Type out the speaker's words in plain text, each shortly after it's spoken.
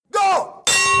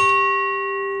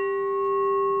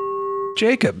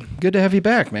Jacob, good to have you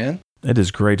back, man. It is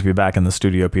great to be back in the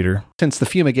studio, Peter. Since the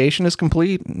fumigation is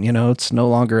complete, it's no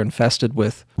longer infested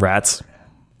with Rats.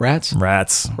 rats.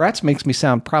 Rats makes me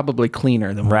sound probably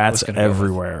cleaner than what I was Rats gonna go with.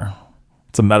 everywhere.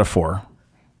 It's a metaphor.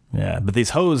 Yeah, but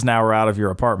these hoes now are out of your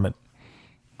apartment.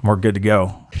 We're good to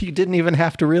go. You didn't even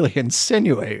have to really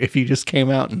insinuate if you just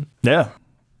came out and... Yeah.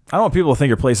 I don't want people to think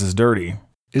your place is dirty.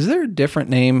 Is there a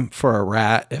different name for a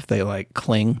rat if they,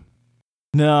 cling?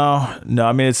 No.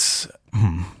 I mean,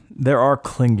 there are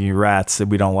clingy rats that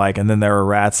we don't like, and then there are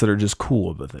rats that are just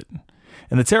cool with it.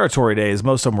 In the territory days,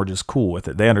 most of them were just cool with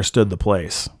it. They understood the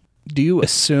place. Do you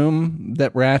assume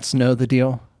that rats know the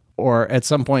deal? Or at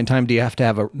some point in time, do you have to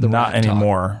have the Not rat talk?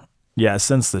 anymore. Yeah,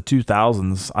 since the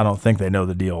 2000s, I don't think they know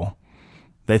the deal.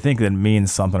 They think it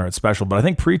means something or it's special, but I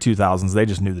think pre-2000s, they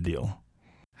just knew the deal.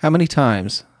 How many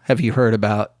times have you heard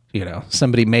about,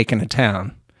 somebody making a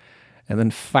town and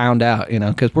then found out,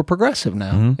 because we're progressive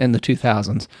now in the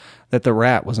 2000s, that the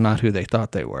rat was not who they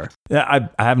thought they were? Yeah,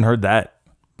 I haven't heard that,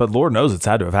 but Lord knows it's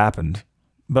had to have happened.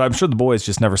 But I'm sure the boys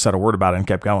just never said a word about it and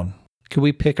kept going. Could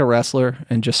we pick a wrestler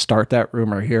and just start that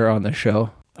rumor here on the show?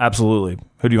 Absolutely.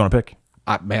 Who do you want to pick?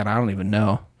 I don't even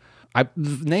know. The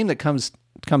name that comes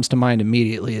to mind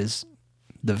immediately is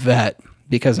the Vet,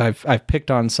 because I've picked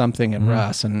on something in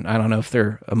Russ, and I don't know if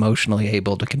they're emotionally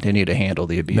able to continue to handle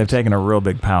the abuse. They've taken a real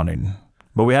big pounding,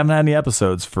 but we haven't had any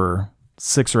episodes for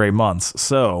 6 or 8 months,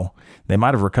 so they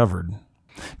might have recovered.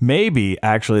 Maybe,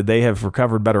 actually, they have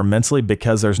recovered better mentally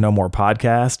because there's no more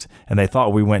podcast, and they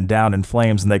thought we went down in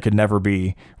flames and they could never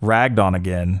be ragged on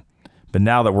again. But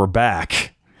now that we're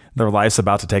back, their life's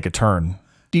about to take a turn.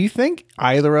 Do you think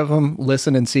either of them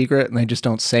listen in secret and they just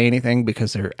don't say anything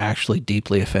because they're actually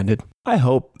deeply offended? I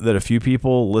hope that a few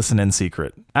people listen in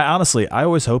secret. I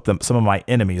always hope that some of my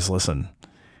enemies listen.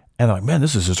 And they're like, man,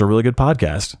 this is just a really good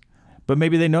podcast. But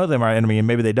maybe they know they're my enemy and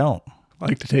maybe they don't. I'd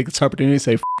like to take this opportunity to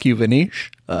say, F you, Vanish.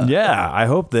 Yeah, I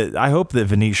hope that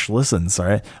Vanish listens. All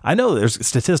right. I know there's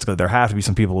statistically there have to be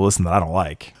some people who listen that I don't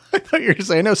like. I thought you were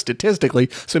saying, no, statistically,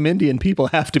 some Indian people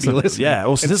have to be listening. Yeah,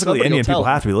 well, statistically, Indian people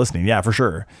have to be listening. Yeah, for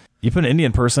sure. You put an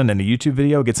Indian person in a YouTube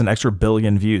video, it gets an extra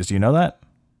billion views. Do you know that?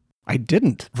 I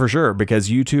didn't. For sure, because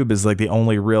YouTube is the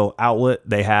only real outlet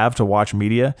they have to watch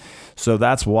media. So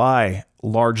that's why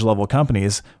large level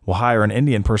companies will hire an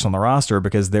Indian person on the roster,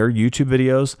 because their YouTube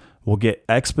videos will get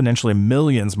exponentially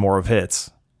millions more of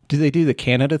hits. Do they do the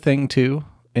Canada thing too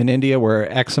in India,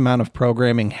 where X amount of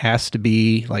programming has to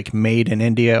be made in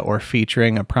India or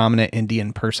featuring a prominent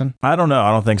Indian person? I don't know.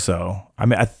 I don't think so. I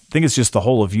mean, I think it's just the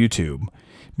whole of YouTube.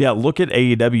 Yeah, look at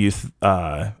AEW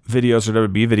videos or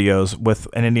WB videos with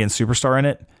an Indian superstar in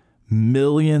it.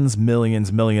 Millions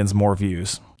more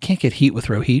views. Can't get heat with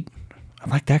Rohit. I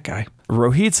like that guy.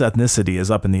 Rohit's ethnicity is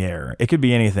up in the air. It could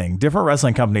be anything. Different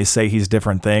wrestling companies say he's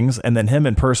different things, and then him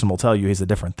in person will tell you he's a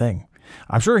different thing.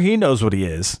 I'm sure he knows what he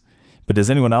is, but does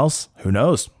anyone else? Who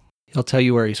knows? He'll tell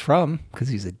you where he's from because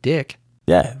he's a dick.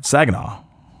 Yeah, Saginaw.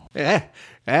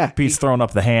 Pete's throwing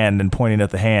up the hand and pointing at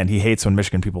the hand. He hates when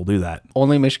Michigan people do that.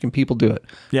 Only Michigan people do it.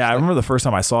 Yeah, I remember the first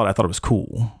time I saw it, I thought it was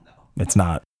cool. It's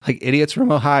not. Like idiots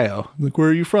from Ohio. Where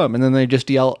are you from? And then they just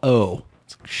yell, oh.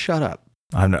 It's shut up.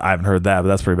 I haven't heard that, but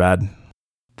that's pretty bad.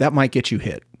 That might get you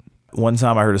hit. One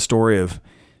time I heard a story of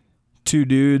 2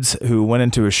 dudes who went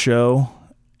into a show,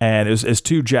 and it was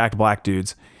 2 jacked black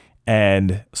dudes,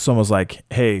 and someone was like,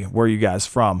 hey, where are you guys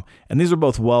from? And these are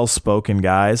both well-spoken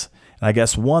guys. And I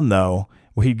guess one, though,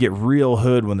 he'd get real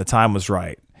hood when the time was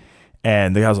right.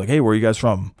 And the guy was like, hey, where are you guys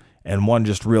from? And one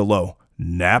just real low,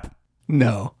 Nap.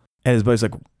 No. And his buddy's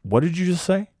like, what did you just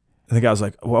say? And the guy was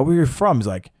like, well, where are you from? He's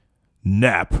like,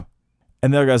 Nap.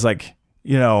 And the other guy's like,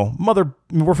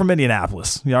 we're from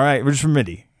Indianapolis. You all right? We're just from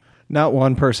Indy. Not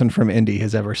one person from Indy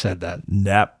has ever said that.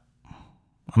 Nap.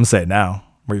 I'm going to say it now.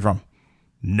 Where are you from?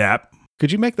 Nap.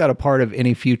 Could you make that a part of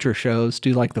any future shows?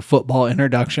 Do the football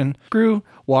introduction? Screw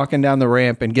walking down the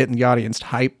ramp and getting the audience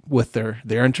hype with their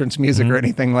entrance music or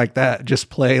anything like that. Just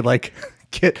play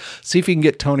see if you can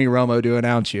get Tony Romo to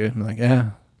announce you. I'm like,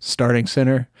 yeah, starting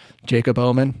center, Jacob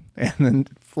Omen, and then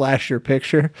flash your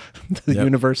picture to the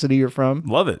university you're from.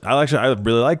 Love it. I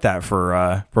really like that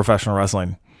for professional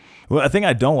wrestling. Well, a thing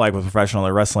I don't like with professional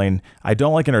wrestling, I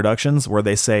don't like introductions where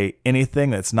they say anything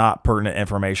that's not pertinent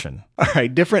information. All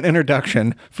right, different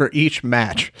introduction for each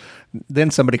match.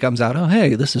 Then somebody comes out, oh,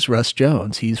 hey, this is Russ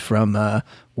Jones. He's from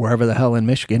wherever the hell in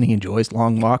Michigan. He enjoys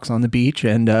long walks on the beach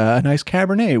and a nice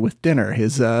Cabernet with dinner.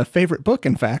 His favorite book,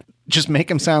 in fact. Just make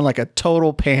him sound like a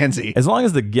total pansy. As long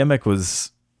as the gimmick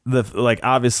was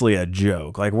obviously a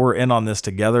joke, we're in on this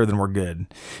together, then we're good.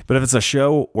 But if it's a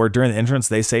show where during the entrance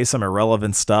they say some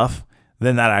irrelevant stuff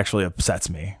then that actually upsets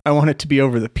me. I want it to be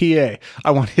over the PA.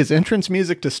 I want his entrance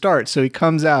music to start. So he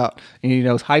comes out and,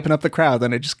 hyping up the crowd.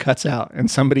 Then it just cuts out and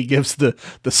somebody gives the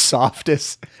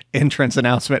softest entrance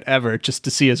announcement ever just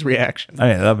to see his reaction. I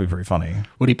mean, that'd be pretty funny.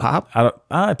 Would he pop?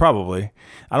 Probably.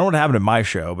 I don't want it to happen at my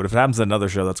show, but if it happens at another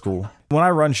show, that's cool. When I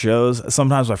run shows,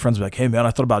 sometimes my friends will be like, hey man,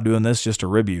 I thought about doing this just to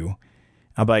rib you.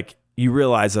 I'm like, you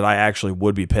realize that I actually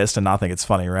would be pissed and not think it's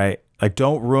funny, right? Like,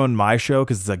 don't ruin my show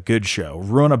because it's a good show.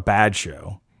 Ruin a bad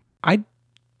show. I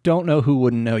don't know who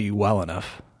wouldn't know you well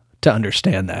enough to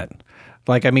understand that.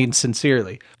 Like, I mean,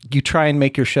 sincerely, you try and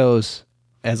make your shows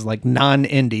as like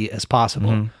non-indie as possible.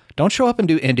 Mm-hmm. Don't show up and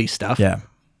do indie stuff. Yeah.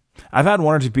 I've had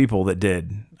one or two people that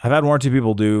did. I've had one or two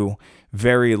people do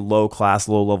very low class,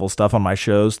 low level stuff on my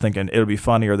shows thinking it'll be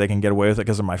funny or they can get away with it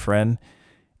because of my friend.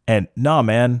 And no,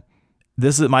 man,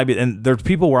 might be, and there's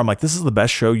people where I'm like, this is the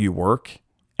best show you work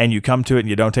and you come to it and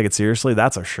you don't take it seriously.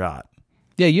 That's a shot.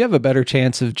 Yeah. You have a better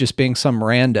chance of just being some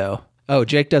rando. Oh,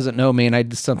 Jake doesn't know me and I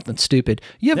did something stupid.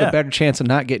 You have a better chance of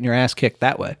not getting your ass kicked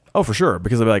that way. Oh, for sure.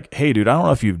 Because I'd be like, hey dude, I don't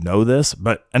know if you know this,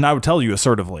 and I would tell you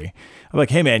assertively. I'm like,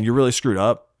 hey man, you're really screwed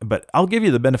up, but I'll give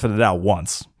you the benefit of the doubt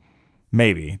once.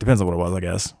 Maybe. Depends on what it was, I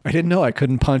guess. I didn't know I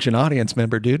couldn't punch an audience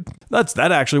member, dude. That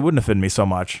actually wouldn't offend me so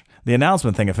much. The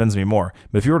announcement thing offends me more.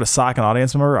 But if you were to sock an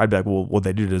audience member, I'd be like, well, what'd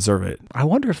they do to deserve it? I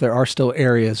wonder if there are still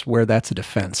areas where that's a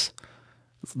defense.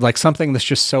 Like something that's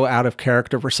just so out of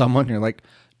character for someone. You're like,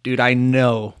 dude, I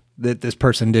know that this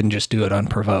person didn't just do it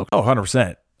unprovoked. Oh,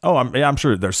 100%. Oh, I'm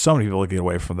sure there's so many people that get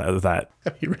away from that.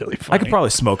 That'd be really funny. I could probably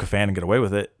smoke a fan and get away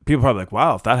with it. People are probably like,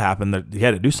 wow, if that happened, he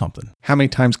had to do something. How many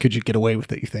times could you get away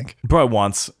with it, you think? Probably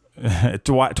once.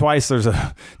 Twice,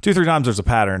 2-3 times there's a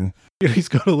pattern. He's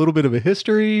got a little bit of a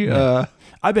history. Yeah.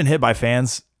 I've been hit by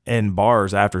fans in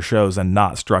bars after shows and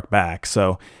not struck back.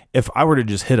 So if I were to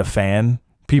just hit a fan,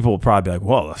 people would probably be like,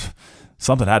 well,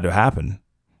 something had to happen.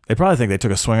 They probably think they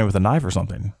took a swing with a knife or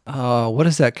something. What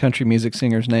is that country music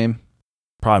singer's name?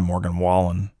 Probably Morgan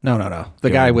Wallen. No.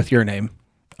 The guy with your name.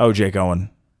 Oh, Jake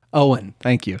Owen. Owen.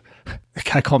 Thank you. The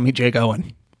guy called me Jake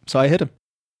Owen. So I hit him.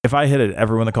 If I hit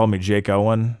everyone that called me Jake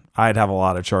Owen, I'd have a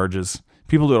lot of charges.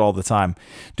 People do it all the time.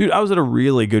 Dude, I was at a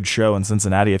really good show in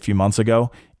Cincinnati a few months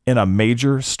ago in a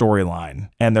major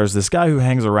storyline. And there's this guy who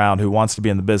hangs around who wants to be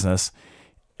in the business.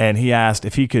 And he asked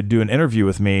if he could do an interview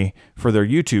with me for their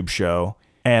YouTube show.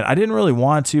 And I didn't really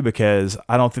want to because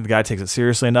I don't think the guy takes it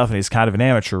seriously enough and he's kind of an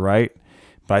amateur, right?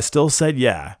 But I still said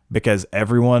yeah, because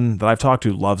everyone that I've talked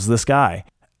to loves this guy.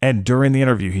 And during the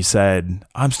interview, he said,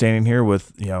 I'm standing here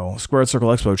with, Squared Circle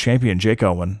Expo champion Jake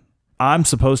Owen. I'm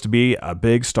supposed to be a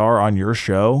big star on your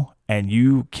show, and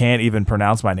you can't even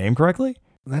pronounce my name correctly?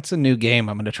 That's a new game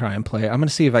I'm going to try and play. I'm going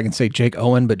to see if I can say Jake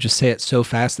Owen, but just say it so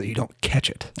fast that you don't catch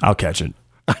it. I'll catch it.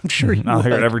 I'm sure you I'll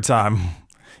hear it every time,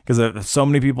 because so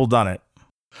many people done it.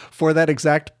 For that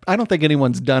exact, I don't think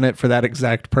anyone's done it for that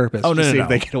exact purpose. Oh, no, see if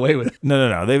they get away with it.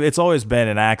 No. It's always been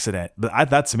an accident. But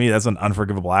that to me, that's an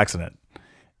unforgivable accident.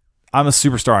 I'm a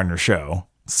superstar on your show.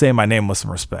 Say my name with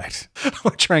some respect.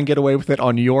 Or try and get away with it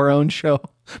on your own show.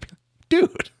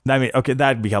 Dude. I mean, okay,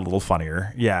 that'd be a little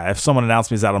funnier. Yeah, if someone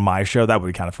announced me as out on my show, that would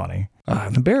be kind of funny.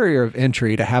 The barrier of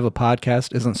entry to have a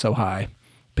podcast isn't so high.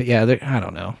 But yeah, I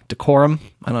don't know. Decorum?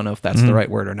 I don't know if that's the right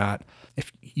word or not.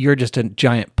 If you're just a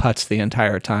giant putz the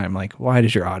entire time, like, why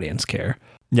does your audience care?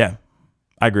 Yeah,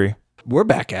 I agree. We're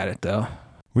back at it, though.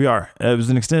 We are. It was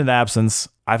an extended absence.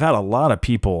 I've had a lot of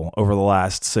people over the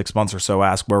last 6 months or so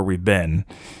ask where we've been.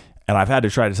 And I've had to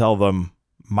try to tell them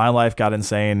my life got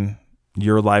insane,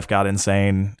 your life got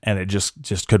insane, and it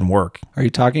just couldn't work. Are you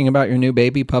talking about your new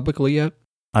baby publicly yet?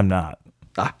 I'm not.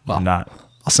 Well, I'm not.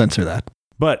 I'll censor that.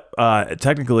 But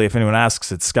technically, if anyone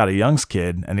asks, it's Scotty Young's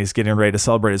kid, and he's getting ready to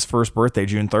celebrate his first birthday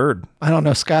June 3rd. I don't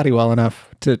know Scotty well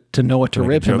enough to know what to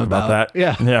rib him about that.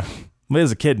 Yeah. Well, he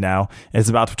has a kid now, and it's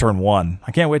about to turn 1.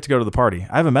 I can't wait to go to the party.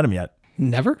 I haven't met him yet.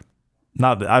 Never?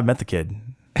 I've met the kid.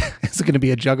 Is it going to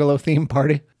be a Juggalo theme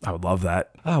party? I would love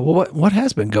that. Oh, well, what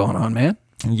has been going on, man?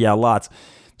 Yeah, lots.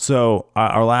 So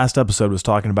our last episode was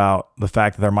talking about the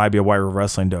fact that there might be a White River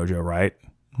Wrestling dojo, right?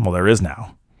 Well, there is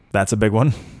now. That's a big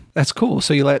one. That's cool.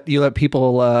 So you let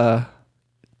people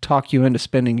talk you into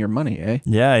spending your money, eh?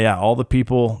 Yeah. All the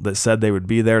people that said they would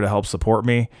be there to help support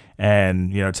me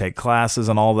and take classes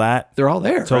and all that. They're all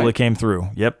there. Totally right? Came through.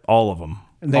 Yep, all of them.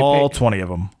 All 20 of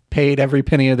them. Paid every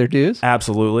penny of their dues?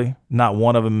 Absolutely. Not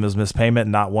one of them is missed payment.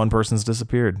 Not one person's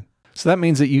disappeared. So that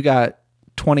means that you got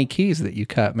 20 keys that you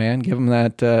cut, man. Give them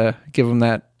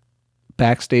that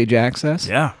backstage access.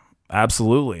 Yeah,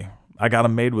 absolutely. I got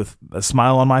them made with a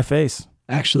smile on my face.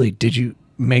 Actually, did you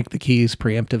make the keys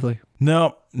preemptively?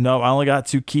 No. I only got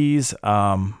 2 keys.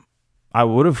 I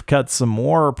would have cut some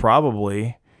more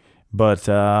probably, but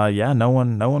yeah, no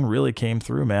one really came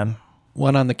through, man.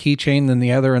 One on the keychain, then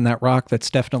the other in that rock that's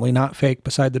definitely not fake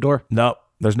beside the door. Nope,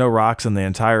 there's no rocks in the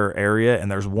entire area, and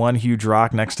there's one huge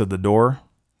rock next to the door.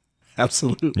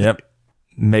 Absolutely. Yep.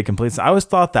 Make complete sense. I always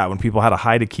thought that when people had a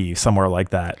hide a key somewhere like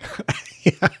that.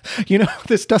 Yeah.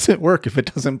 This doesn't work if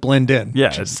it doesn't blend in. Yeah.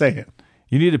 Just saying.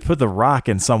 You need to put the rock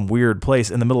in some weird place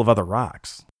in the middle of other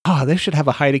rocks. Oh, they should have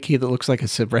a hide a key that looks like a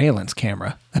surveillance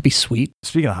camera. That'd be sweet.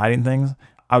 Speaking of hiding things,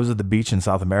 I was at the beach in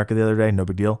South America the other day, no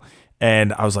big deal.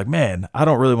 And I was like, man, I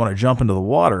don't really want to jump into the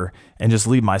water and just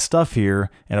leave my stuff here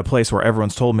in a place where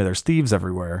everyone's told me there's thieves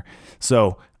everywhere.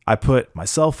 So I put my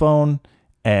cell phone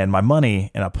and my money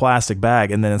in a plastic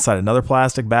bag, and then inside another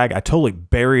plastic bag, I totally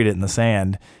buried it in the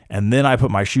sand. And then I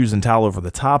put my shoes and towel over the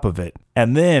top of it.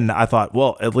 And then I thought,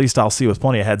 well, at least I'll see with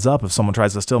plenty of heads up if someone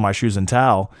tries to steal my shoes and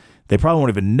towel. They probably won't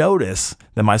even notice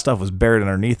that my stuff was buried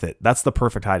underneath it. That's the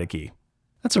perfect hide a key.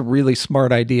 That's a really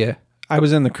smart idea. I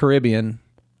was in the Caribbean,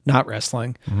 not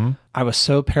wrestling. Mm-hmm. I was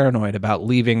so paranoid about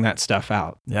leaving that stuff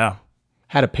out. Yeah.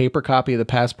 Had a paper copy of the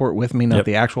passport with me, not Yep.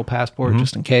 the actual passport,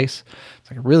 just in case.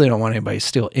 It's like, I really don't want anybody to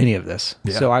steal any of this.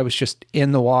 Yeah. So I was just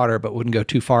in the water, but wouldn't go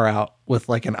too far out with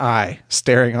like an eye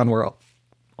staring on where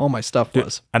all my stuff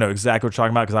was. I know exactly what you're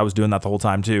talking about because I was doing that the whole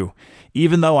time too.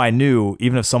 Even though I knew,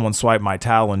 even if someone swiped my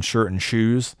towel and shirt and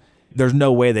shoes, there's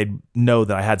no way they'd know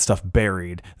that I had stuff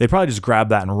buried. They'd probably just grab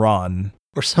that and run.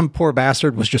 Or some poor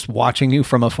bastard was just watching you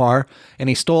from afar and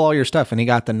he stole all your stuff and he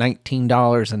got the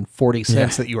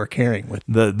 $19.40 that you were carrying with.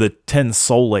 The 10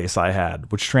 soul lace I had,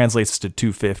 which translates to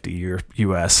 $2.50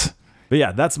 US. But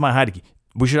yeah, that's my hide a key.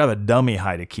 We should have a dummy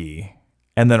hide a key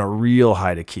and then a real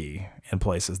hide a key in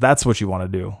places. That's what you want to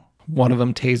do. One of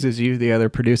them tases you, the other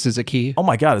produces a key. Oh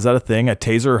my God, is that a thing? A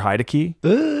taser hide a key?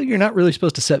 You're not really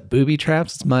supposed to set booby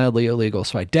traps. It's mildly illegal,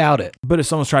 so I doubt it. But if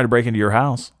someone's trying to break into your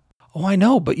house, Oh, I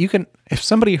know, but you can, if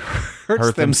somebody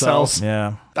hurt themselves,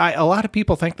 yeah. A lot of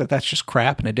people think that that's just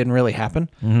crap and it didn't really happen.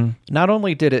 Mm-hmm. Not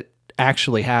only did it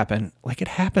actually happen, like it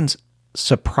happens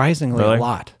surprisingly Really? a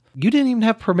lot. You didn't even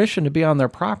have permission to be on their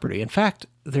property. In fact,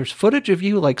 there's footage of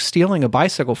you like stealing a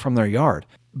bicycle from their yard.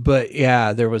 But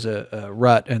yeah, there was a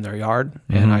rut in their yard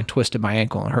and I twisted my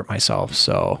ankle and hurt myself.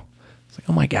 So it's like,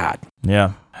 oh my God.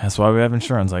 Yeah, that's why we have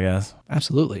insurance, I guess.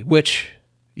 Absolutely. Which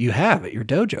you have at your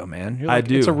dojo, man. You're like, I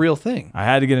do. It's a real thing. I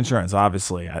had to get insurance,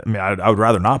 obviously. I mean, I would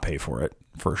rather not pay for it,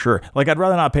 for sure. Like, I'd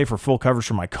rather not pay for full coverage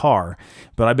for my car,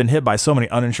 but I've been hit by so many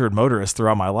uninsured motorists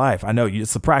throughout my life. I know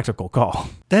it's the practical call.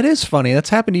 That is funny. That's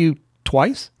happened to you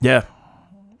twice? Yeah.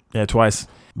 Yeah, twice.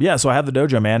 Yeah, so I have the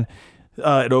dojo, man.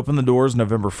 It opened the doors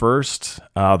November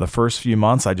 1st. The first few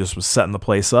months, I just was setting the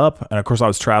place up. And, of course, I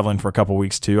was traveling for a couple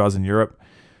weeks, too. I was in Europe.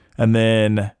 And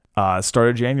then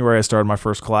started January. I started my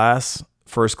first class.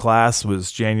 First class was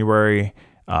January,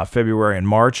 February, and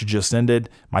March. It just ended.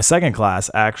 My second class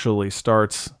actually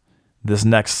starts this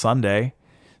next Sunday.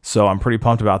 So I'm pretty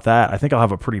pumped about that. I think I'll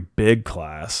have a pretty big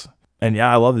class. And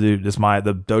yeah, I love the dude. The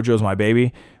dojo is my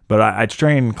baby. But I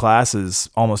train classes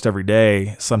almost every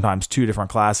day, sometimes 2 different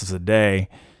classes a day.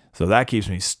 So that keeps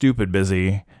me stupid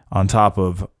busy on top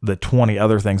of the 20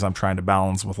 other things I'm trying to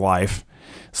balance with life.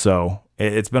 So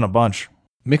it's been a bunch.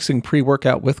 Mixing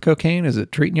pre-workout with cocaine, is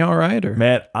it treating you all right? Or?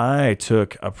 Man, I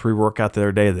took a pre-workout the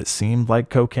other day that seemed like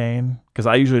cocaine because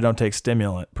I usually don't take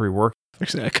stimulant pre-workout.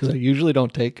 Because I usually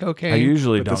don't take cocaine. I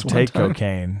usually but this don't one take time-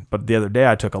 cocaine, but the other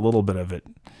day I took a little bit of it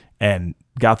and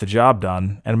got the job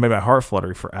done and it made my heart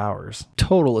flutter for hours.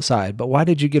 Total aside, but why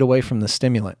did you get away from the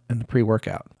stimulant and the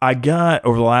pre-workout? I got,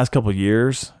 over the last couple of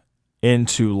years,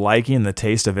 into liking the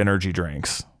taste of energy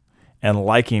drinks and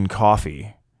liking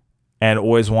coffee and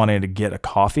always wanting to get a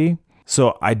coffee.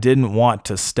 So I didn't want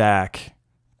to stack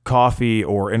coffee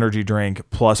or energy drink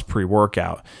plus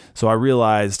pre-workout. So I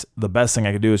realized the best thing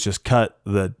I could do is just cut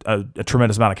a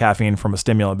tremendous amount of caffeine from a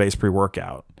stimulant-based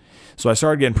pre-workout. So I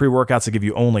started getting pre-workouts that give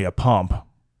you only a pump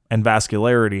and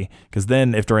vascularity, because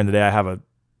then if during the day I have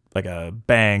a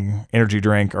bang energy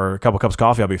drink or a couple cups of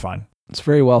coffee, I'll be fine. It's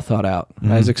very well thought out.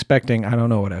 I was expecting, I don't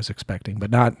know what I was expecting,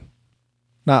 but not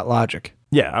logic.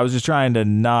 Yeah, I was just trying to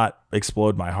not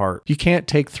explode my heart. You can't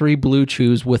take 3 blue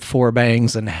chews with 4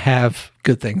 bangs and have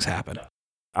good things happen.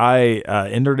 I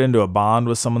entered into a bond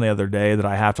with someone the other day that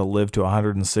I have to live to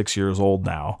 106 years old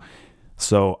now.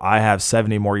 So I have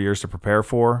 70 more years to prepare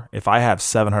for. If I have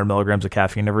 700 milligrams of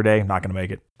caffeine every day, I'm not going to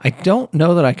make it. I don't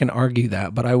know that I can argue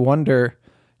that, but I wonder,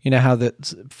 you know how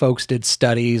that folks did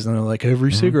studies and they're like,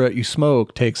 every cigarette you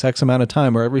smoke takes X amount of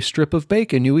time, or every strip of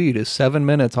bacon you eat is 7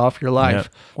 minutes off your life. Yep.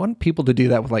 I want people to do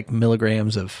that with like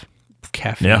milligrams of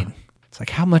caffeine. Yeah. It's like,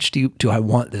 how much do I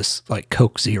want this like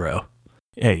Coke Zero?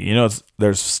 Hey,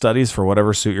 there's studies for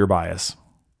whatever suit your bias.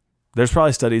 There's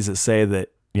probably studies that say that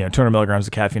 200 milligrams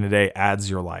of caffeine a day adds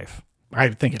your life. I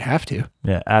think it'd have to.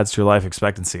 Yeah, adds to your life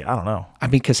expectancy. I don't know. I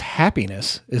mean, because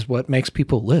happiness is what makes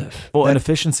people live. Well, and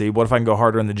efficiency. What if I can go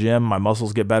harder in the gym? My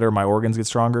muscles get better. My organs get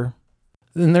stronger.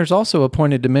 Then there's also a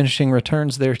point of diminishing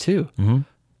returns there too. Mm-hmm.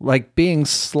 Like being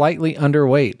slightly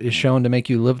underweight is shown to make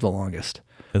you live the longest.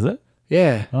 Is it?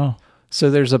 Yeah. Oh. So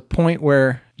there's a point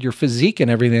where your physique and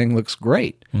everything looks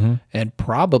great, Mm-hmm. and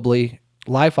probably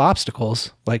life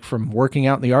obstacles, like from working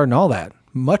out in the yard and all that,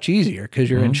 much easier because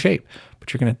you're in shape,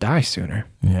 but you're going to die sooner.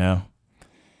 Yeah.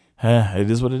 It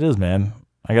is what it is, man.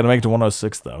 I got to make it to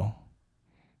 106 though,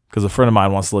 because a friend of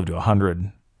mine wants to live to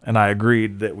 100, and I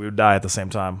agreed that we would die at the same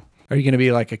time. Are you going to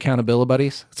be like accountability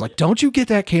buddies? It's like, don't you get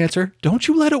that cancer? Don't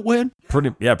you let it win?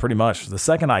 Pretty much. The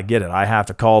second I get it, I have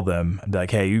to call them and be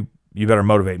like, hey, you better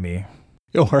motivate me.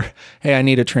 Or, hey, I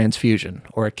need a transfusion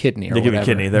or a kidney or They give whatever. me a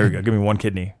kidney. There you go. Give me one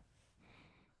kidney.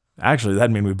 Actually,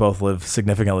 that'd mean we both live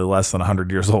significantly less than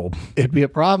 100 years old. It'd be a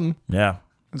problem. Yeah.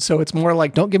 So it's more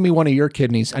like, don't give me one of your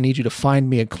kidneys. I need you to find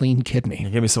me a clean kidney. You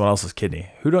give me someone else's kidney.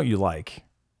 Who don't you like?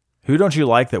 Who don't you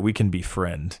like that we can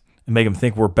befriend and make them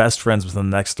think we're best friends within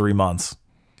the next 3 months?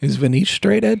 Is Vanish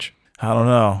straight edge? I don't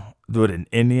know. Would an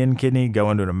Indian kidney go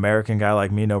into an American guy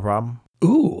like me? No problem.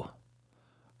 Ooh.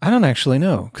 I don't actually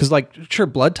know. Because, like, sure,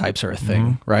 blood types are a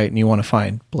thing, right? And you want to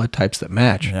find blood types that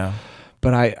match. Yeah.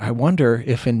 But I wonder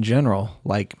if in general,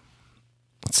 like,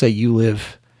 let's say you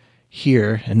live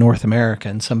here in North America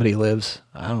and somebody lives,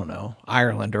 I don't know,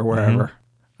 Ireland or wherever.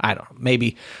 I don't know,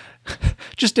 maybe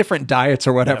just different diets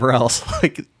or whatever else.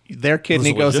 Like their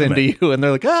kidney goes into you and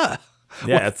they're like, Yeah,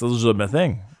 it's a legitimate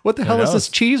thing. what the hell is this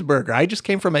cheeseburger? I just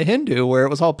came from a Hindu where it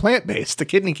was all plant-based. The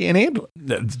kidney can't handle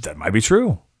it. That might be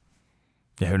true.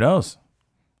 Yeah, who knows?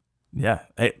 Yeah.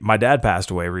 Hey, my dad passed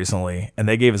away recently and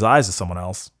they gave his eyes to someone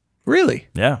else. Really?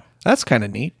 Yeah. That's kind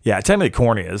of neat. Yeah, technically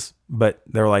corneas, but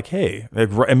they're like, hey, like,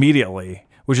 immediately,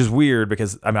 which is weird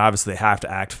because, I mean, obviously they have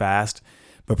to act fast,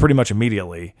 but pretty much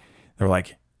immediately, they're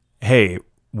like, hey,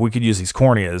 we could use these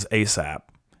corneas ASAP.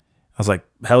 I was like,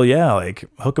 hell yeah, like,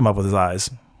 hook him up with his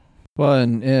eyes. Well,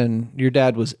 and your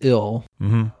dad was ill.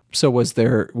 Mm-hmm. So was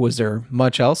there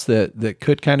much else that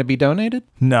could kind of be donated?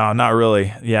 No, not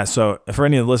really. Yeah, so for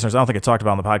any of the listeners, I don't think I talked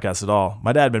about it on the podcast at all.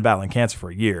 My dad had been battling cancer for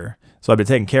a year, so I've been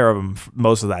taking care of him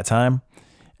most of that time.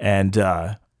 And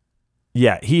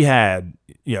yeah, he had,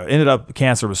 ended up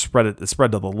cancer was spread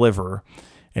to the liver,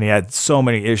 and he had so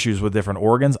many issues with different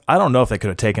organs. I don't know if they could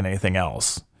have taken anything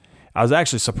else. I was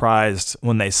actually surprised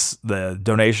when the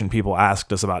donation people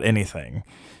asked us about anything,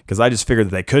 because I just figured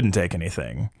that they couldn't take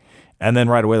anything. And then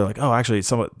right away, they're like, oh, actually,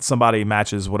 somebody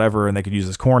matches whatever, and they could use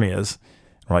his corneas.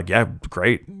 We're like, yeah,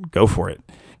 great. Go for it.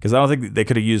 Because I don't think they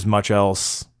could have used much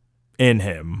else in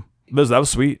him. But that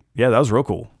was sweet. Yeah, that was real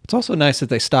cool. It's also nice that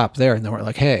they stopped there and they were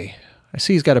like, hey, I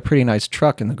see he's got a pretty nice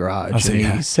truck in the garage.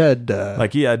 And he said...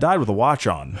 like, yeah, I died with a watch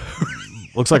on.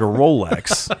 Looks like a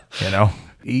Rolex,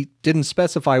 He didn't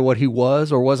specify what he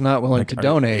was or was not willing to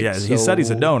donate. Yeah, he said he's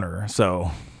a donor,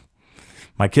 so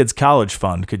my kid's college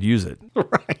fund could use it.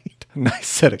 Right. Nice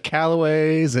set of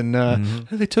Callaways, and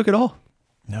they took it all.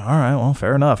 All right, well,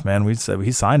 fair enough, man. We said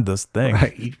he signed this thing.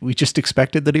 Right. We just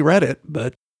expected that he read it,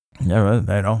 but yeah,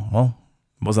 well,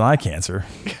 it wasn't eye cancer.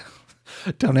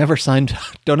 don't ever sign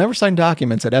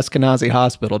documents at Eskenazi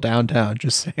Hospital downtown.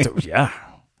 Just saying. Yeah.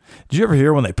 Did you ever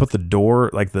hear when they put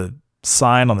the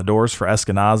sign on the doors for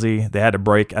Eskenazi? They had to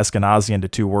break Eskenazi into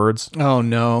 2 words. Oh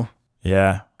no.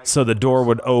 Yeah. So the door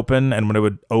would open, and when it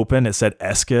would open, it said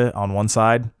Eske on one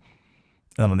side.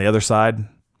 And on the other side,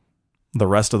 the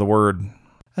rest of the word.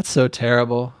 That's so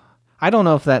terrible. I don't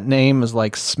know if that name is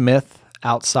like Smith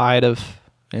outside of,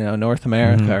 North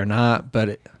America or not,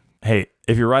 but hey,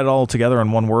 if you write it all together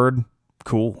in one word,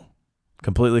 cool.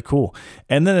 Completely cool.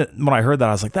 And then when I heard that,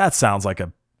 I was like, that sounds like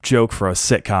a joke for a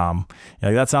sitcom.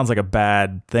 That sounds like a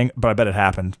bad thing, but I bet it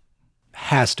happened.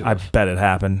 Has to. I bet it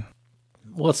happened.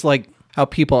 Well, it's like how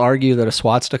people argue that a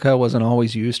swastika wasn't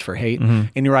always used for hate. And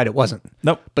you're right, it wasn't.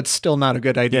 Nope. But still not a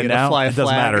good idea to now fly a it doesn't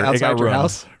flag matter. outside your ruined.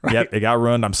 house. Right? Yep, it got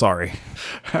ruined. I'm sorry.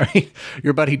 All right.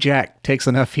 Your buddy Jack takes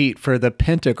enough heat for the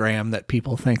pentagram that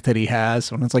people think that he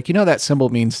has. And it's like, that symbol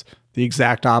means the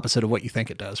exact opposite of what you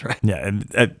think it does, right? Yeah. And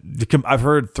I've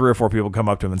heard 3 or 4 people come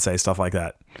up to him and say stuff like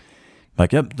that.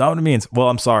 Like, yep, not what it means. Well,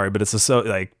 I'm sorry, but it's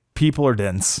people are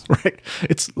dense. Right.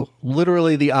 It's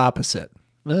literally the opposite.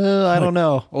 I don't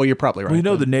know. Oh, you're probably right.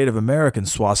 Well, the Native American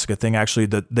swastika thing, actually,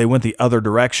 they went the other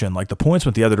direction. Like the points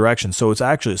went the other direction. So it's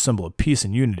actually a symbol of peace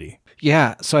and unity.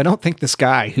 Yeah. So I don't think this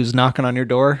guy who's knocking on your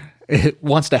door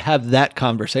wants to have that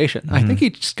conversation, I think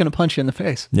he's just going to punch you in the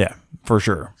face. Yeah, for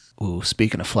sure. Ooh,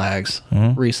 speaking of flags,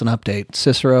 recent update.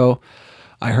 Cicero,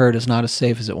 I heard, is not as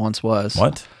safe as it once was.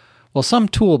 What? Well, some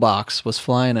toolbox was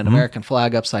flying an American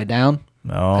flag upside down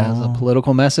as a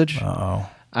political message. Uh-oh.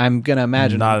 I'm going to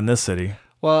imagine. Not in this city.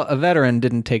 Well, a veteran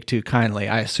didn't take too kindly,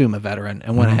 I assume a veteran,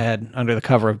 and went ahead under the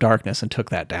cover of darkness and took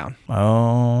that down.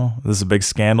 Oh, this is a big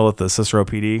scandal at the Cicero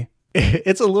PD.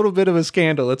 It's a little bit of a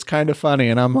scandal. It's kind of funny.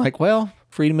 And I'm like, well,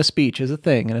 freedom of speech is a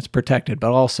thing and it's protected,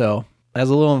 but also as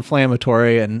a little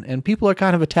inflammatory and people are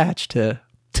kind of attached to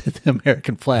the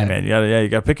American flag. Man, you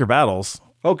gotta pick your battles.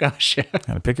 Oh gosh. Yeah.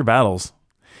 Gotta pick your battles.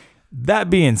 That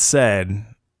being said,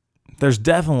 there's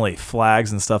definitely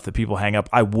flags and stuff that people hang up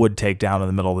I would take down in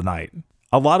the middle of the night.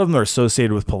 A lot of them are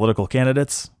associated with political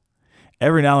candidates.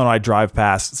 Every now and then I drive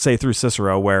past, say through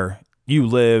Cicero, where you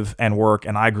live and work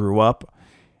and I grew up.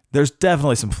 There's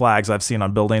definitely some flags I've seen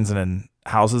on buildings and in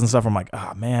houses and stuff. I'm like,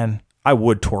 oh man, I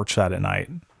would torch that at night.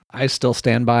 I still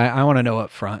stand by. I want to know up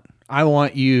front. I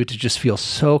want you to just feel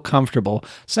so comfortable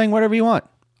saying whatever you want.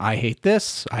 I hate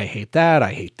this. I hate that.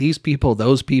 I hate these people,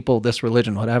 those people, this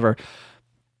religion, whatever.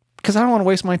 Because I don't want to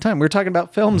waste my time. We were talking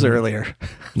about films earlier.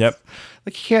 Yep.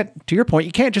 Like you can't, to your point,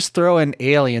 you can't just throw in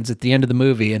aliens at the end of the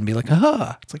movie and be like,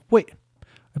 aha. It's like, wait,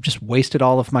 I've just wasted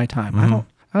all of my time. I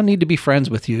don't need to be friends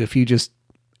with you if you just,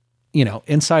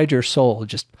 inside your soul,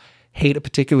 just hate a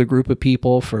particular group of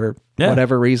people for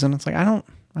whatever reason. It's like, I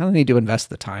don't need to invest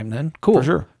the time then. Cool. For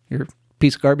sure. You're a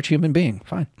piece of garbage human being.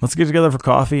 Fine. Let's get together for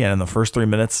coffee. And in the first 3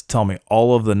 minutes, tell me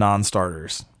all of the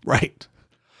non-starters. Right.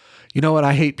 You know what?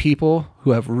 I hate people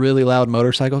who have really loud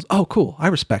motorcycles. Oh, cool. I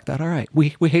respect that. All right. We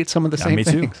hate some of the same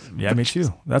things. Too. Yeah, me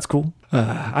too. That's cool.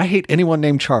 I hate anyone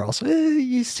named Charles.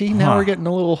 You see, now we're getting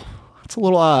it's a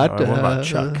little odd. What about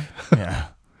Chuck? Yeah.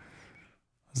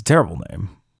 It's a terrible name.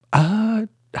 I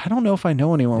don't know if I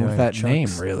know anyone with that Chucks. name,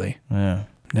 really. Yeah.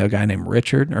 Know a guy named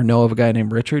Richard, or know of a guy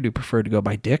named Richard who preferred to go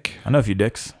by Dick. I know a few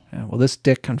Dicks. Yeah, well, this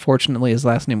Dick, unfortunately, his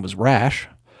last name was Rash.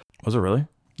 Was it really?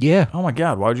 Yeah. Oh my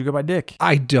God. Why would you go by Dick?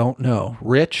 I don't know.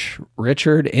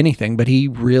 Richard, anything, but he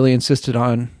really insisted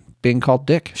on being called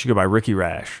Dick. You should go by Ricky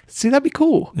Rash. See, that'd be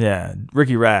cool. Yeah.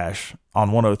 Ricky Rash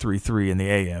on 103.3 in the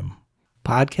AM.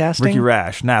 Podcasting? Ricky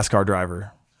Rash, NASCAR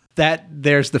driver.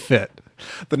 There's the fit.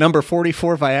 The number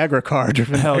 44 Viagra car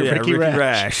driven Hell by yeah, Ricky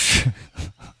Rash.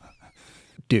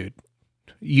 Dude,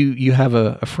 you have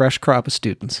a fresh crop of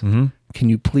students. Mm-hmm. Can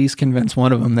you please convince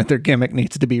one of them that their gimmick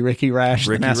needs to be Ricky Rash,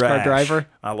 the NASCAR driver?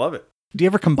 I love it. Do you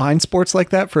ever combine sports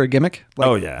like that for a gimmick? Like,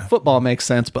 oh, yeah. Football makes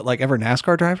sense, but like ever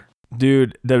NASCAR driver?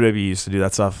 Dude, WWE used to do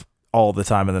that stuff all the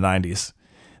time in the 90s.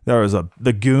 There was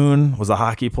the Goon was a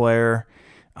hockey player.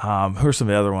 Who are some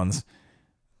of the other ones?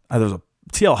 There was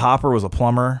TL Hopper was a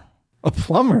plumber. A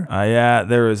plumber? Yeah,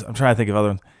 I'm trying to think of other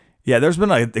ones. Yeah, there's been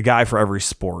a guy for every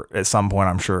sport at some point,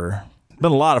 I'm sure.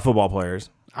 Been a lot of football players.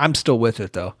 I'm still with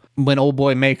it, though. When old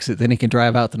boy makes it, then he can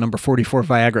drive out the number 44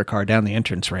 Viagra car down the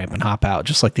entrance ramp and hop out,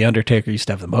 just like The Undertaker used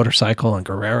to have the motorcycle and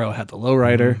Guerrero had the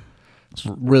lowrider. Mm-hmm. It's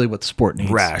really what the sport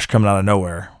needs. Rash coming out of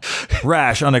nowhere.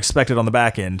 Rash, unexpected on the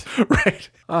back end. Right.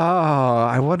 Oh,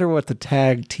 I wonder what the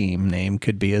tag team name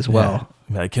could be as well.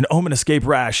 Yeah. Can Omen escape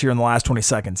Rash here in the last 20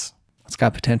 seconds? It's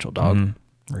got potential, dog.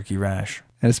 Mm-hmm. Ricky Rash.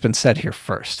 And it's been said here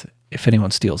first, if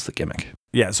anyone steals the gimmick.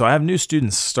 Yeah, so I have new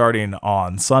students starting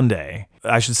on Sunday.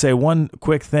 I should say one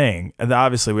quick thing. And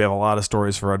obviously, we have a lot of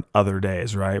stories for other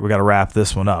days, right? We got to wrap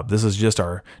this one up. This is just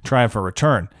our triumphant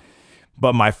return.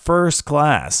 But my first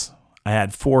class, I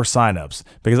had 4 signups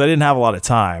because I didn't have a lot of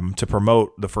time to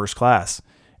promote the first class.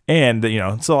 And,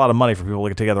 it's a lot of money for people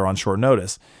to get together on short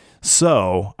notice.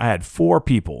 So I had 4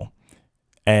 people,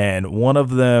 and one of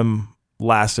them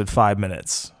lasted 5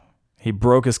 minutes. He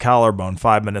broke his collarbone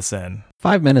 5 minutes in.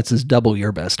 5 minutes is double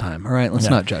your best time. All right, let's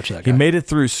not judge that guy. He made it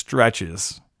through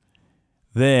stretches.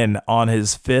 Then on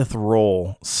his 5th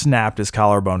roll, snapped his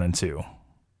collarbone in 2.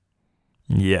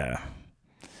 Yeah.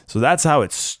 So that's how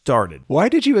it started. Why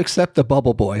did you accept the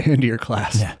bubble boy into your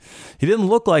class? Yeah. He didn't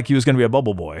look like he was going to be a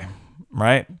bubble boy,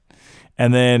 right?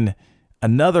 And then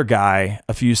another guy,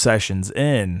 a few sessions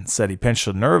in, said he pinched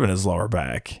a nerve in his lower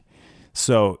back.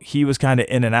 So he was kind of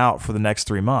in and out for the next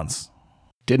 3 months.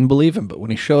 Didn't believe him, but when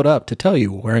he showed up to tell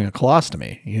you wearing a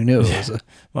colostomy, you knew it was a...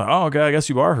 Like, oh, okay, I guess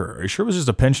you are hurt. Are you sure it was just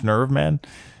a pinched nerve, man?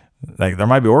 Like, there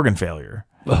might be organ failure.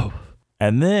 Oh.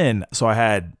 And then, so I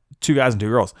had 2 guys and 2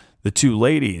 girls. The 2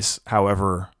 ladies,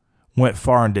 however, went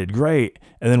far and did great.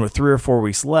 And then with 3 or 4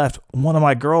 weeks left, one of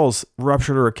my girls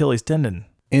ruptured her Achilles tendon.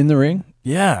 In the ring?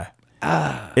 Yeah.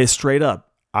 It's straight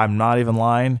up. I'm not even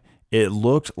lying. It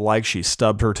looked like she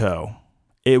stubbed her toe.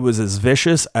 It was as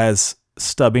vicious as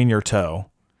stubbing your toe.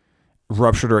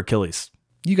 Ruptured her Achilles.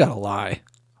 You gotta lie.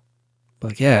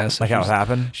 Like, yeah. So Like how it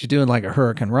happened? she's doing like a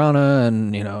Hurricane Rana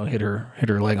and, hit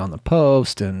her leg on the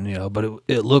post and, but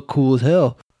it looked cool as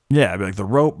hell. Yeah, it'd be like the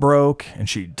rope broke and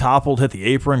she toppled, hit the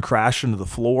apron, crashed into the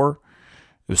floor.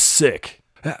 It was sick.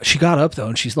 She got up though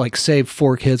and she's like saved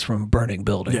 4 kids from a burning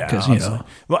building. Yeah, Because,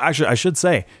 Well, actually, I should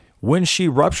say, when she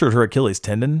ruptured her Achilles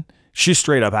tendon, she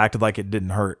straight up acted like it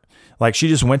didn't hurt. Like she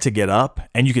just went to get up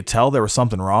and you could tell there was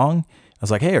something wrong. I was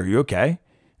like, hey, are you okay?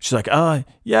 She's like,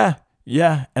 yeah.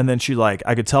 And then she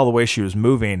I could tell the way she was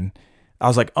moving. I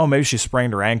was like, oh, maybe she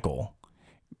sprained her ankle.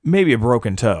 Maybe a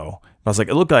broken toe. But I was like,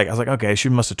 it looked like, I was like, okay, she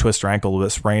must have twisted her ankle a little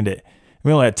bit, sprained it.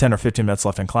 We only had 10 or 15 minutes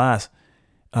left in class.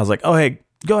 I was like, oh, hey,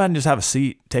 go ahead and just have a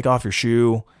seat. Take off your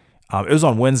shoe. It was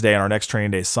on Wednesday and our next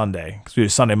training day is Sunday. Because we do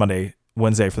Sunday, Monday,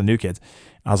 Wednesday for the new kids.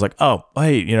 I was like, oh,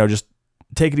 hey, just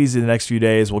take it easy the next few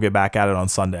days. We'll get back at it on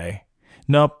Sunday.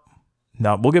 Nope.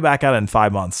 No, we'll get back at it in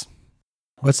 5 months.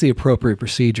 What's the appropriate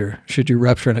procedure? Should you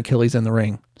rupture an Achilles in the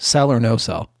ring? Sell or no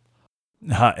sell?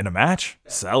 In a match?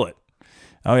 Sell it.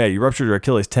 Oh, yeah, you ruptured your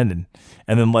Achilles tendon.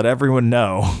 And then let everyone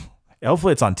know.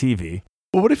 Hopefully it's on TV.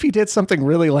 Well, what if you did something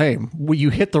really lame?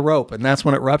 You hit the rope and that's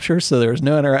when it ruptures, so there's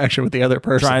no interaction with the other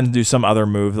person. Try and do some other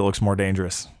move that looks more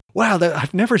dangerous. Wow,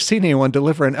 I've never seen anyone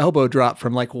deliver an elbow drop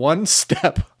from like one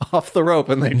step off the rope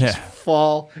and they just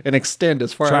fall and extend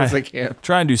as far as they can.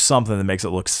 Try and do something that makes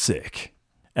it look sick.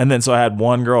 And then so I had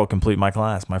one girl complete my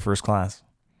class, my first class.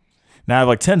 Now I have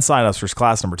like 10 signups for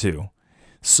class number 2.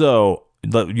 So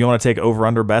you want to take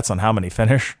over-under bets on how many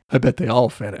finish? I bet they all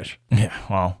finish. Yeah,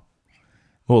 well,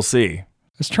 we'll see. I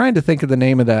was trying to think of the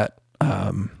name of that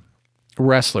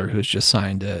wrestler who's just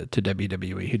signed to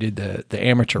WWE, who did the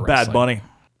amateur wrestling. Bad Bunny.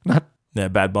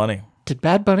 Bad Bunny. Did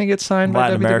Bad Bunny get signed by WWE?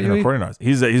 Latin American recording artist.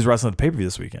 He's wrestling at the pay-per-view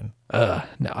this weekend.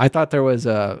 No, I thought there was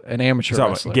an amateur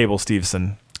wrestler. Gable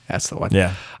Steveson. That's the one.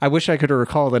 Yeah. I wish I could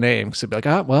recall the name because it'd be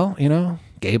like,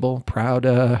 Gable,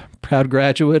 proud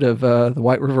graduate of the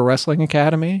White River Wrestling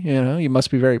Academy. You must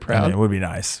be very proud. I mean, it would be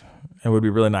nice. It would be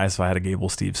really nice if I had a Gable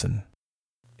Steveson.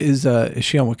 Is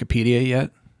she on Wikipedia yet?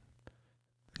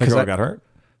 The girl got hurt?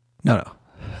 No.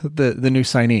 The new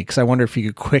signee, because I wonder if you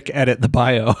could quick edit the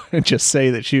bio and just say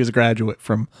that she was a graduate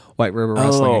from White River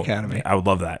Wrestling Academy. I would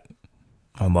love that.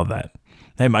 I would love that.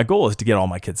 Hey, my goal is to get all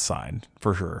my kids signed,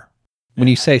 for sure. When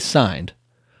you say signed,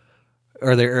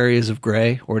 are there areas of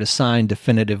gray, or does sign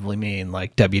definitively mean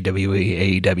like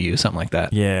WWE, AEW, something like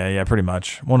that? Yeah, pretty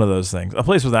much. One of those things. A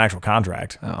place with an actual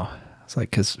contract. Oh, it's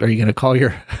like, because are you going to call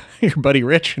your buddy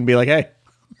Rich and be like, hey,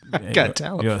 I got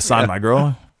talent. You want to sign my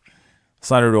girl?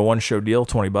 Sign her to a 1-show deal,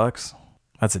 $20.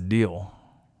 That's a deal.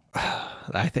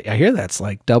 I hear that's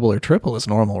like double or triple his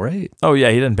normal rate. Oh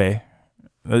yeah, he didn't pay.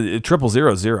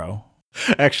 000.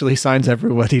 Actually signs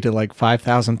everybody to like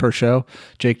 $5,000 per show.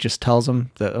 Jake just tells him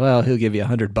that, well, he'll give you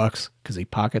 $100 because he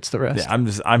pockets the rest.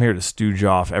 Yeah, I'm here to stooge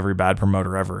off every bad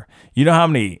promoter ever. You know how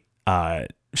many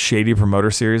shady promoter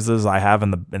series I have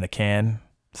in the can?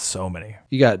 So many.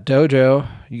 You got Dojo,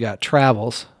 you got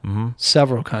Travels,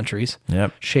 several countries.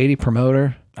 Yep. Shady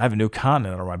promoter. I have a new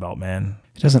continent under my belt, man.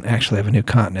 He doesn't actually have a new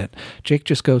continent. Jake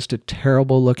just goes to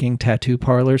terrible looking tattoo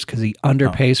parlors because he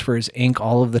underpays for his ink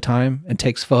all of the time and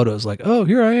takes photos like, oh,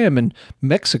 here I am in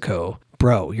Mexico.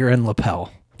 Bro, you're in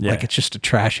lapel. Yeah. Like it's just a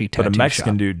trashy tattoo But a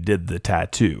Mexican shop. dude did the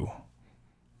tattoo.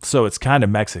 So it's kind of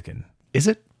Mexican. Is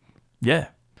it? Yeah.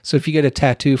 So if you get a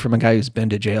tattoo from a guy who's been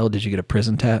to jail, did you get a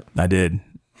prison tat? I did.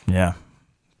 Yeah.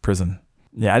 Prison.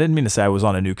 Yeah, I didn't mean to say I was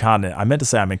on a new continent. I meant to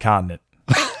say I'm incontinent.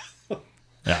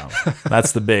 Yeah.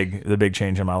 That's the big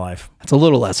change in my life. It's a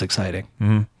little less exciting.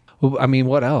 Mm-hmm. Well, I mean,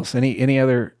 what else? Any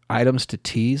other items to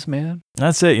tease, man?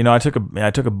 That's it. I took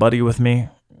a buddy with me,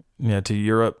 to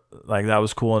Europe. Like that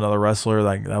was cool. Another wrestler.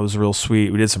 Like that was real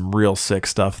sweet. We did some real sick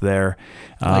stuff there.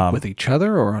 Like with each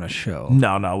other or on a show?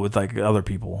 No, with like other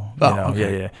people.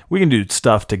 Okay. Yeah. We can do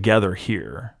stuff together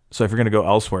here. So if you're going to go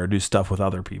elsewhere, do stuff with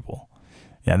other people.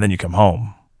 Yeah, and then you come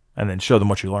home and then show them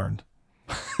what you learned.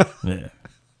 Yeah.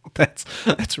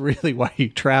 That's really why you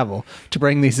travel, to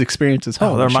bring these experiences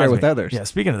home and share with others. Yeah,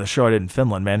 speaking of the show I did in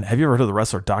Finland, man, have you ever heard of the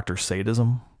wrestler Dr.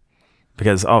 Sadism?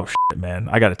 Because, man,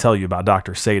 I got to tell you about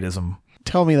Dr. Sadism.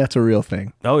 Tell me that's a real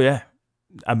thing. Oh, yeah.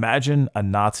 Imagine a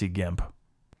Nazi gimp.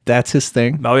 That's his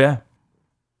thing? Oh, yeah.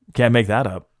 Can't make that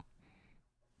up.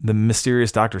 The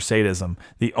mysterious Dr. Sadism.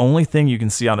 The only thing you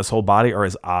can see on his whole body are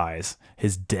his eyes.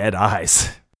 His dead eyes.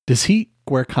 Does he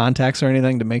wear contacts or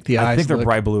anything to make the eyes I think they're look...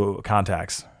 bright blue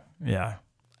contacts. Yeah.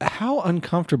 How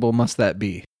uncomfortable must that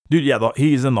be? Dude, yeah,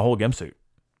 he's in the whole gimp suit.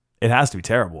 It has to be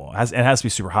terrible. It has to be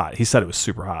super hot. He said it was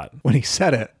super hot. When he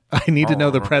said it, I need to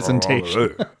know the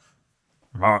presentation.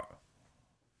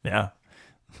 Yeah.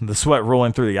 The sweat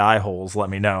rolling through the eye holes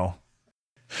let me know.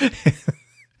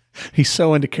 He's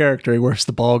so into character, he wears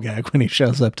the ball gag when he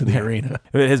shows up to the arena.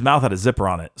 His mouth had a zipper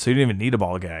on it, so you didn't even need a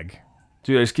ball gag.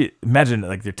 Dude, I just imagine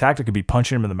like your tactic could be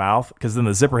punching him in the mouth because then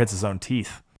the zipper hits his own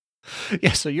teeth.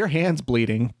 Yeah, so your hand's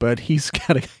bleeding, but he's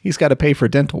got to pay for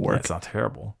dental work. That's not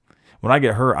terrible. When I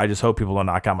get hurt, I just hope people don't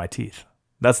knock out my teeth.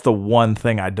 That's the one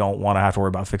thing I don't want to have to worry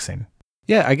about fixing.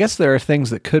 Yeah, I guess there are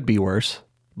things that could be worse,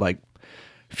 like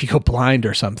if you go blind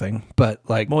or something. But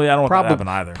like, well, yeah, I don't want that to happen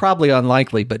either. Probably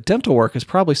unlikely, but dental work is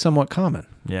probably somewhat common.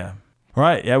 Yeah. All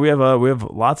right. Yeah, we have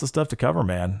lots of stuff to cover,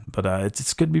 man. But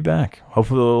it's good to be back.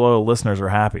 Hopefully, the loyal listeners are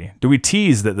happy. Do we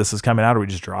tease that this is coming out, or we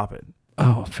just drop it?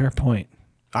 Oh, fair point.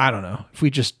 I don't know. If we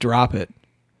just drop it,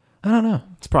 I don't know.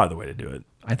 It's probably the way to do it.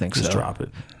 I think just so. Drop it.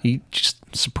 You just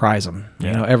surprise them. Yeah.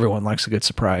 You know, everyone likes a good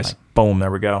surprise. Like, boom,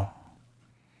 there we go.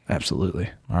 Absolutely.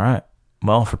 All right.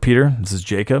 Well, for Peter, this is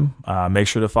Jacob. Make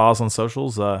sure to follow us on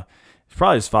socials.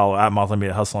 Probably just follow at Monthly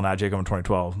Media Hustle and at Jacob in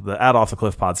 2012. The at Off the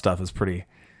Cliff Pod stuff is pretty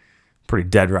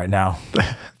dead right now.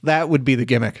 That would be the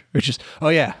gimmick. It's just, oh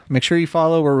yeah, make sure you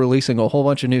follow. We're releasing a whole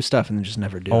bunch of new stuff and then just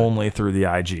never do Only through the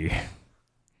IG.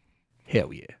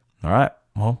 Hell yeah. All right.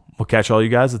 Well, we'll catch all you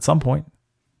guys at some point.